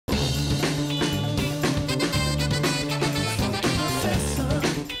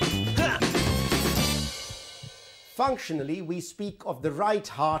Functionally, we speak of the right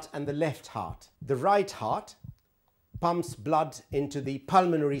heart and the left heart. The right heart pumps blood into the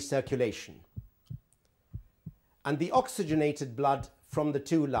pulmonary circulation, and the oxygenated blood from the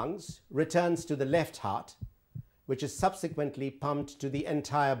two lungs returns to the left heart, which is subsequently pumped to the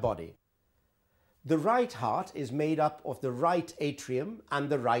entire body. The right heart is made up of the right atrium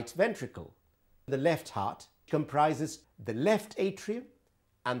and the right ventricle. The left heart comprises the left atrium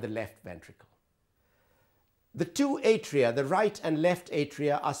and the left ventricle. The two atria, the right and left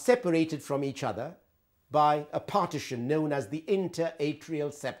atria, are separated from each other by a partition known as the interatrial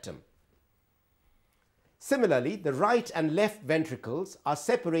septum. Similarly, the right and left ventricles are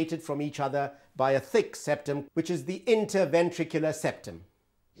separated from each other by a thick septum, which is the interventricular septum.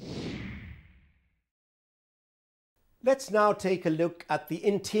 Let's now take a look at the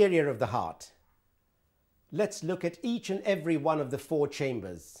interior of the heart. Let's look at each and every one of the four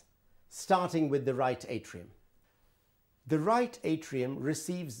chambers, starting with the right atrium. The right atrium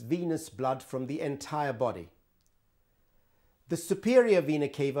receives venous blood from the entire body. The superior vena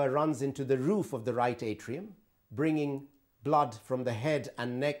cava runs into the roof of the right atrium, bringing blood from the head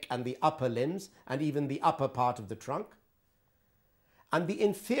and neck and the upper limbs and even the upper part of the trunk. And the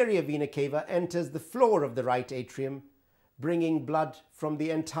inferior vena cava enters the floor of the right atrium, bringing blood from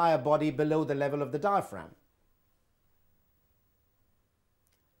the entire body below the level of the diaphragm.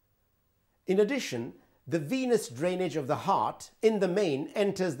 In addition, the venous drainage of the heart in the main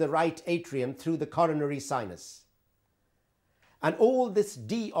enters the right atrium through the coronary sinus. And all this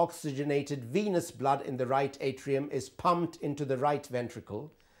deoxygenated venous blood in the right atrium is pumped into the right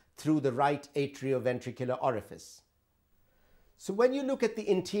ventricle through the right atrioventricular orifice. So when you look at the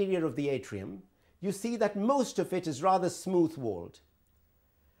interior of the atrium, you see that most of it is rather smooth-walled.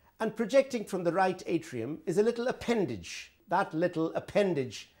 And projecting from the right atrium is a little appendage. That little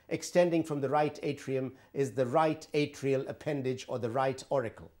appendage extending from the right atrium is the right atrial appendage, or the right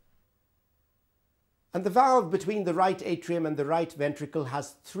auricle. And the valve between the right atrium and the right ventricle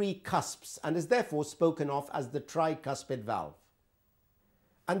has three cusps and is therefore spoken of as the tricuspid valve.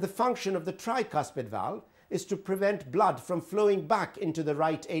 And the function of the tricuspid valve is to prevent blood from flowing back into the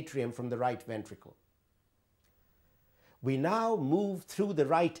right atrium from the right ventricle. We now move through the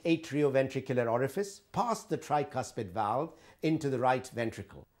right atrioventricular orifice, past the tricuspid valve, into the right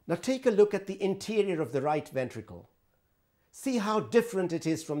ventricle. Now take a look at the interior of the right ventricle. See how different it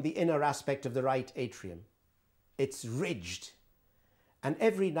is from the inner aspect of the right atrium. It's ridged, and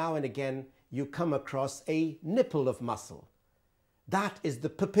every now and again you come across a nipple of muscle. That is the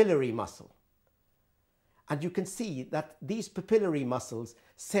papillary muscle. And you can see that these papillary muscles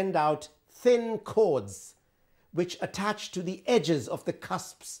send out thin cords which attach to the edges of the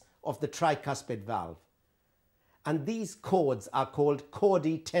cusps of the tricuspid valve. And these cords are called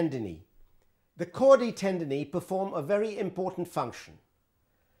chordae tendineae. The chordae tendineae perform a very important function.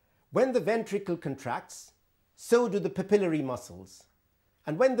 When the ventricle contracts, so do the papillary muscles.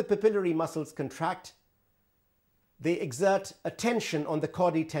 And when the papillary muscles contract, they exert a tension on the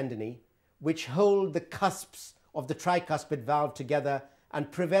chordae tendineae, which hold the cusps of the tricuspid valve together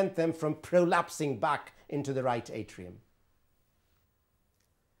and prevent them from prolapsing back into the right atrium.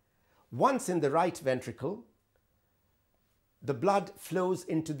 Once in the right ventricle, the blood flows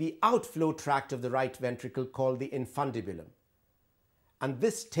into the outflow tract of the right ventricle called the infundibulum. And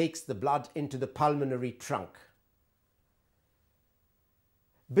this takes the blood into the pulmonary trunk.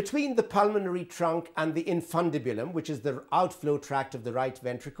 Between the pulmonary trunk and the infundibulum, which is the outflow tract of the right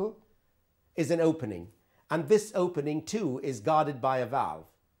ventricle, is an opening. And this opening too is guarded by a valve.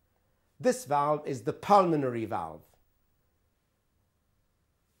 This valve is the pulmonary valve.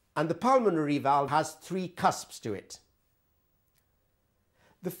 And the pulmonary valve has three cusps to it.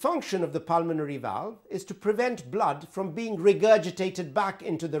 The function of the pulmonary valve is to prevent blood from being regurgitated back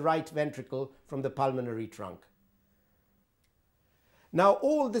into the right ventricle from the pulmonary trunk. Now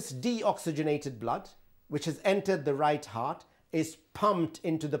all this deoxygenated blood, which has entered the right heart, is pumped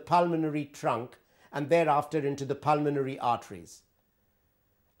into the pulmonary trunk and thereafter into the pulmonary arteries.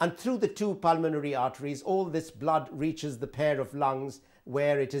 And through the two pulmonary arteries, all this blood reaches the pair of lungs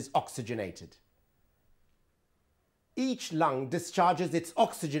where it is oxygenated. Each lung discharges its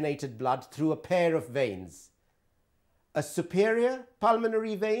oxygenated blood through a pair of veins, a superior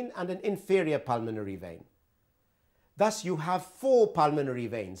pulmonary vein and an inferior pulmonary vein. Thus you have four pulmonary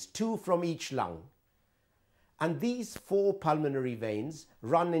veins, two from each lung. And these four pulmonary veins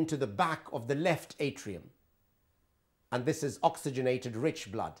run into the back of the left atrium. And this is oxygenated rich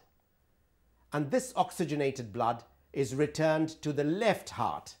blood. And this oxygenated blood is returned to the left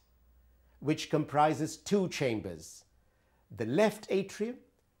heart, which comprises two chambers, the left atrium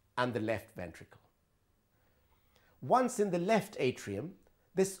and the left ventricle. Once in the left atrium,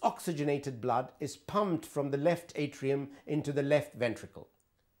 this oxygenated blood is pumped from the left atrium into the left ventricle.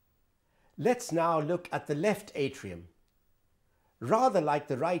 Let's now look at the left atrium. Rather like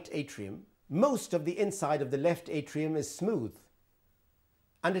the right atrium, most of the inside of the left atrium is smooth,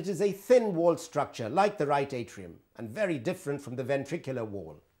 and it is a thin walled structure like the right atrium and very different from the ventricular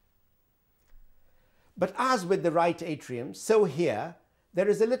wall. But as with the right atrium, so here there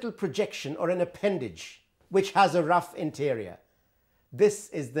is a little projection or an appendage which has a rough interior. This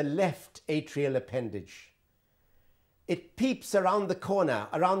is the left atrial appendage. It peeps around the corner,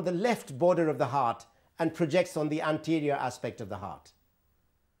 around the left border of the heart, and projects on the anterior aspect of the heart.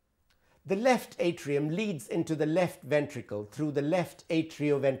 The left atrium leads into the left ventricle through the left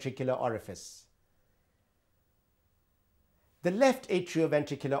atrioventricular orifice. The left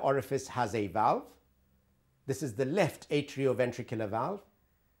atrioventricular orifice has a valve. This is the left atrioventricular valve.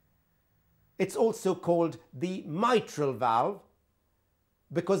 It's also called the mitral valve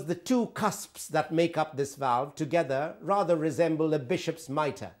because the two cusps that make up this valve together rather resemble a bishop's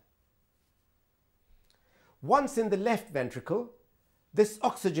mitre. Once in the left ventricle, this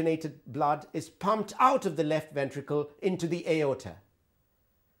oxygenated blood is pumped out of the left ventricle into the aorta.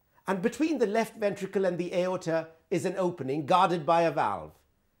 And between the left ventricle and the aorta is an opening guarded by a valve.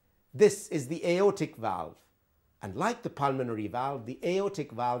 This is the aortic valve. And like the pulmonary valve, the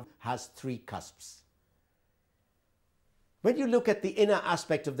aortic valve has three cusps. When you look at the inner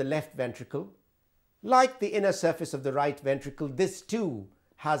aspect of the left ventricle, like the inner surface of the right ventricle, this too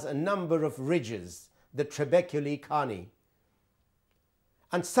has a number of ridges, the trabeculae carni.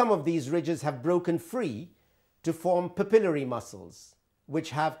 And some of these ridges have broken free to form papillary muscles,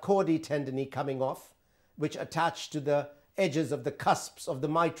 which have chordae tendineae coming off, which attach to the edges of the cusps of the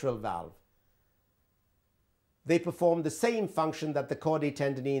mitral valve. They perform the same function that the chordae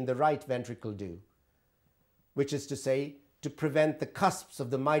tendineae in the right ventricle do, which is to say, to prevent the cusps of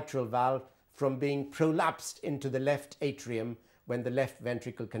the mitral valve from being prolapsed into the left atrium when the left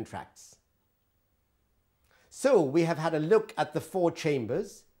ventricle contracts. So we have had a look at the four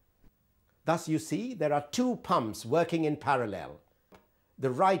chambers. Thus you see there are two pumps working in parallel.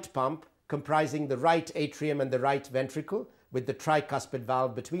 The right pump comprising the right atrium and the right ventricle with the tricuspid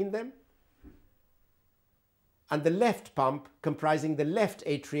valve between them, and the left pump comprising the left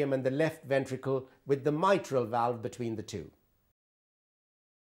atrium and the left ventricle with the mitral valve between the two.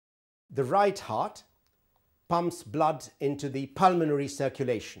 The right heart pumps blood into the pulmonary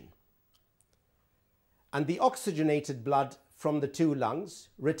circulation, and the oxygenated blood from the two lungs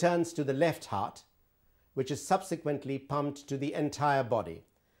returns to the left heart, which is subsequently pumped to the entire body,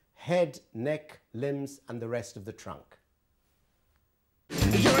 head, neck, limbs, and the rest of the trunk.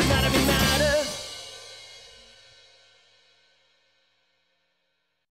 Your anatomy